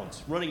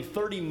 pounds, running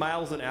 30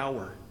 miles an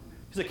hour.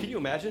 He's like, can you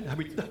imagine? I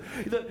mean,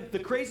 the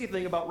crazy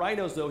thing about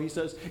rhinos, though, he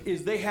says,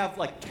 is they have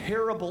like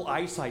terrible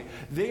eyesight.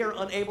 They are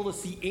unable to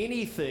see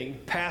anything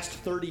past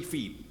 30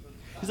 feet.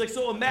 He's like,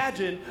 so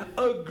imagine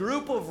a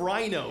group of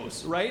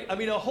rhinos, right? I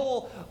mean, a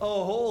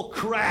whole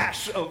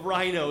crash of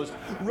rhinos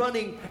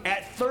running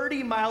at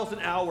 30 miles an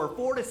hour,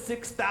 4,000 to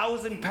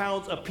 6,000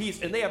 pounds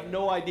apiece, and they have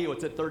no idea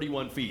what's at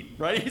 31 feet,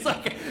 right? He's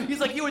like,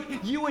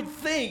 you would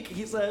think,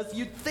 he says,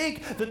 you'd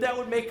think that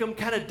would make them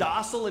kind of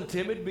docile and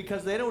timid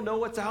because they don't know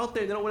what's out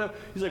there. They don't want to.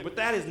 He's like, but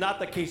that is not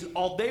the case.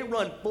 They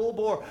run full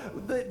bore.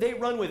 They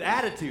run with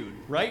attitude,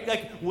 right?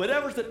 Like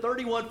whatever's at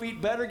 31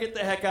 feet, better get the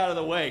heck out of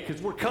the way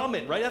because we're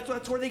coming, right?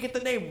 That's where they get the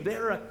name.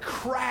 They're a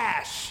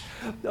crash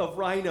of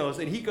rhinos.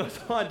 And he goes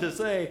on to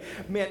say,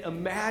 man,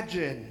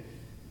 imagine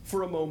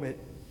for a moment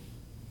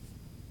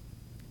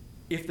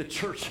if the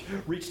church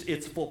reached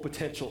its full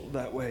potential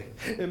that way.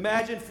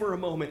 Imagine for a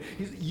moment,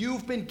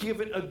 you've been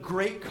given a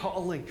great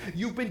calling.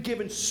 You've been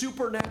given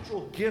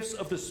supernatural gifts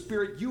of the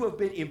Spirit. You have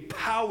been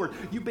empowered.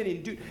 You've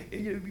been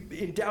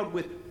endowed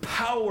with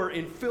power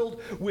and filled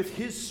with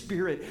His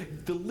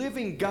Spirit. The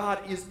living God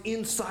is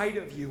inside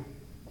of you.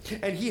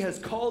 And He has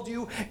called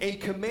you and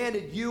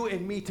commanded you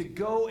and me to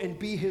go and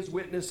be His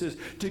witnesses,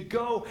 to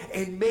go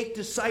and make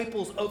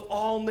disciples of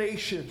all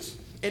nations.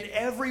 And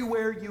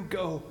everywhere you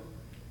go,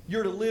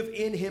 you're to live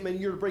in Him and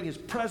you're to bring His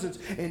presence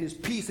and His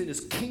peace and His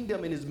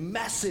kingdom and His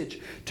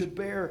message to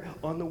bear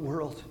on the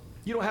world.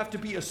 You don't have to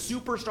be a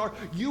superstar.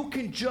 You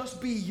can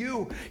just be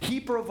you.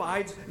 He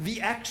provides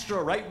the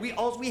extra, right?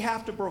 All we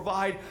have to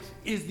provide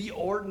is the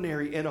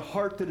ordinary and a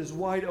heart that is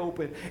wide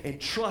open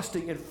and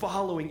trusting and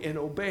following and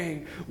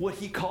obeying what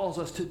He calls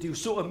us to do.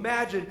 So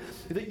imagine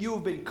that you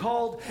have been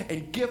called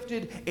and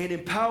gifted and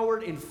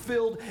empowered and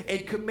filled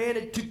and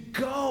commanded to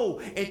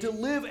go and to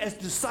live as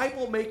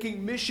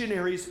disciple-making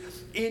missionaries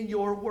in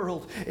your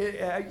world,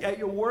 at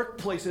your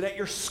workplace and at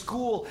your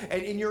school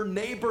and in your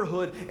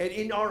neighborhood and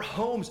in our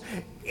homes.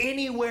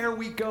 anywhere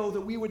we go,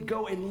 that we would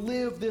go and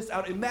live this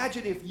out.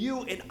 Imagine if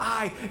you and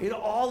I and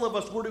all of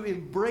us were to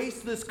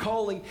embrace this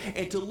calling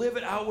and to live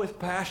it out with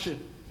passion.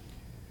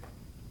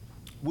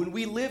 When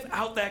we live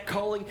out that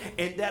calling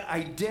and that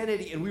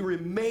identity and we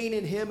remain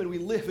in him and we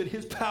live in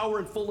his power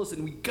and fullness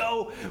and we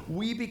go,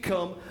 we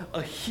become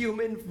a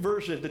human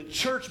version. The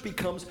church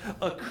becomes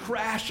a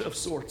crash of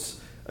sorts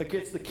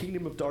against the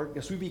kingdom of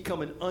darkness. We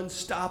become an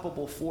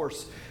unstoppable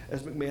force,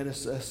 as McManus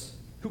says.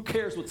 Who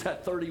cares what's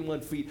at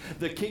 31 feet?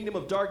 The kingdom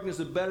of darkness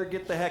had better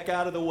get the heck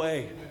out of the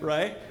way,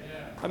 right?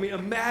 Yeah. I mean,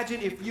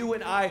 imagine if you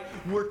and I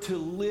were to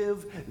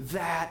live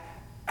that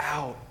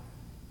out.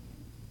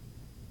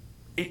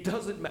 It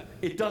doesn't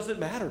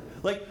matter.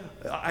 Like,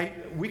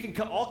 we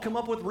can all come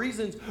up with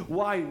reasons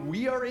why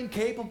we are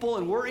incapable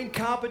and we're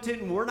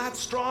incompetent and we're not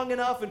strong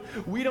enough and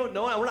we don't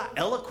know, and we're not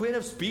eloquent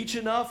of speech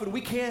enough and we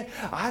can't,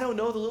 I don't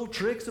know the little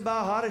tricks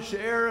about how to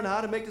share and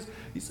how to make this.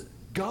 He says,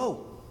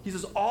 go. He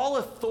says, all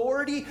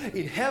authority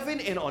in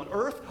heaven and on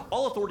earth,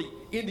 all authority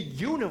in the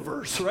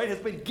universe, right, has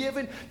been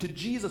given to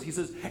Jesus. He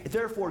says,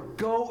 therefore,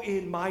 go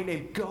in my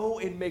name. Go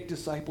and make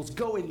disciples.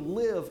 Go and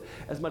live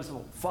as my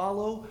disciple.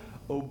 Follow,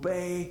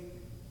 obey,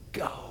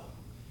 go.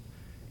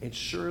 And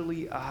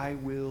surely I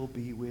will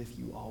be with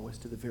you always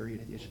to the very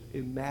end.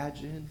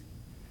 Imagine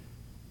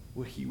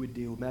what he would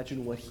do.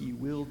 Imagine what he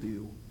will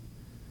do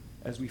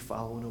as we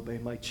follow and obey.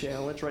 My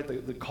challenge, right,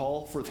 the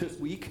call for this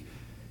week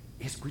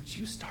is, would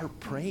you start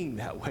praying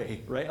that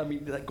way, right? I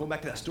mean, going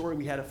back to that story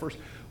we had at first,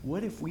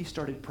 what if we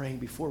started praying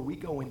before we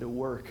go into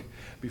work,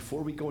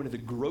 before we go into the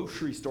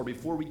grocery store,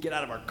 before we get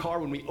out of our car,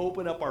 when we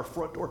open up our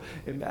front door?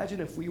 Imagine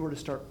if we were to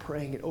start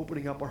praying and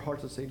opening up our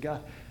hearts and saying,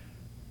 God,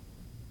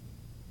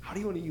 how do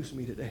you want to use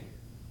me today?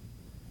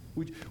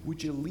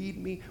 Would you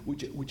lead me?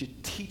 Would you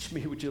teach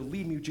me? Would you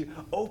lead me? Would you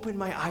open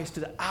my eyes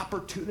to the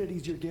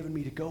opportunities you're giving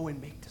me to go and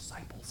make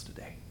disciples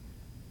today?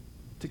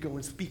 To go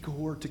and speak a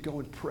word, to go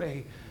and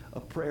pray a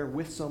prayer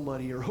with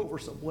somebody or over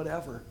some,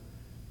 whatever.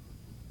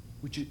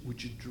 Would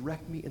you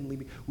direct me and lead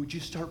me? Would you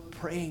start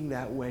praying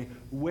that way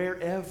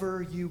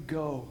wherever you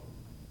go?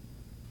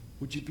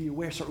 Would you be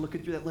aware, start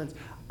looking through that lens?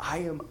 I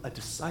am a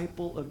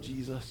disciple of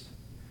Jesus,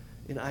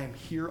 and I am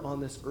here on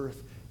this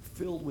earth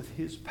filled with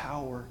his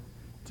power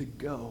to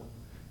go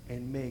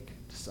and make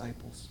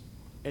disciples.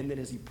 And then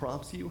as he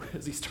prompts you,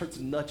 as he starts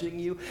nudging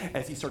you,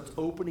 as he starts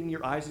opening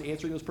your eyes and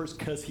answering those prayers,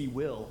 because he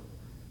will,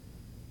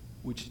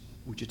 would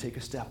you take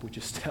a step? Would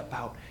you step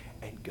out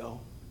and go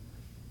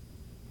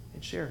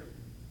and share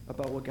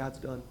about what God's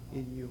done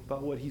in you,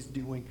 about what he's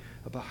doing,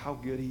 about how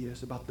good he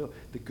is, about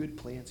the good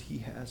plans he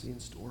has in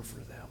store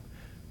for them?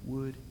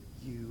 Would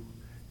you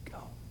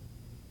go?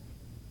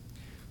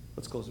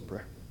 Let's close in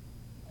prayer.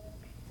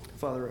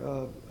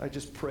 Father, I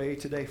just pray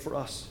today for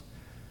us.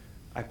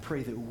 I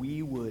pray that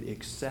we would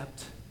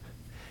accept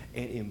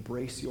and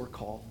embrace your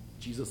call,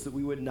 Jesus, that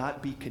we would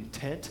not be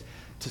content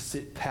to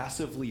sit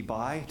passively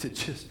by, to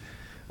just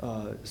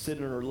sit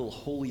in our little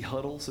holy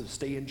huddles and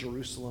stay in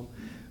Jerusalem,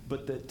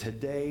 but that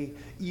today,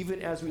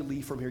 even as we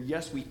leave from here,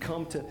 yes, we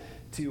come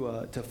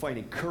to find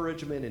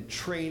encouragement and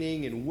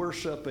training and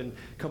worship and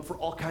come for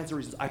all kinds of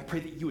reasons. I pray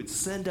that you would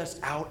send us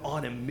out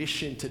on a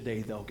mission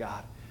today, though,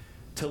 God,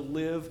 to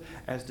live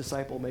as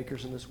disciple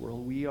makers in this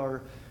world. We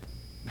are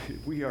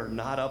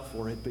not up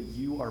for it, but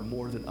you are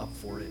more than up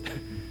for it.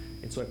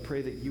 And so I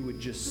pray that you would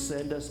just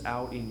send us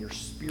out in your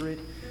spirit,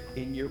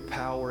 in your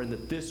power, and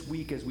that this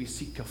week, as we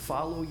seek to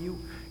follow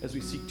you, as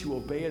we seek to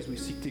obey, as we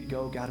seek to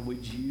go, God,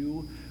 would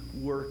you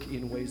work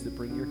in ways that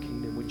bring your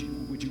kingdom?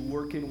 Would you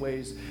work in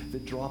ways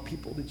that draw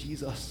people to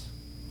Jesus?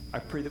 I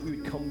pray that we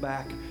would come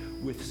back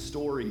with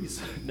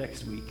stories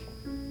next week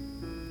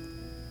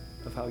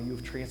of how you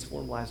have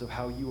transformed lives, of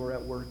how you are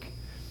at work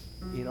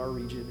in our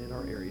region, in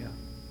our area,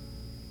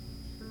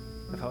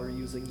 of how you're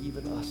using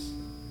even us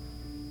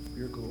for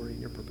your glory and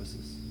your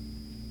purposes.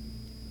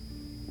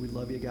 We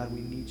love you, God.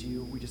 We need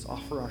you. We just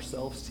offer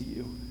ourselves to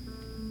you.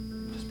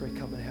 Just pray,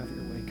 come and have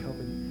your way. Come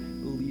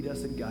and lead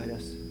us and guide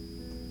us.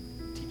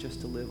 Teach us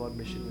to live on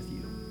mission with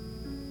you.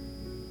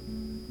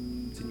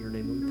 It's in your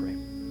name that we pray.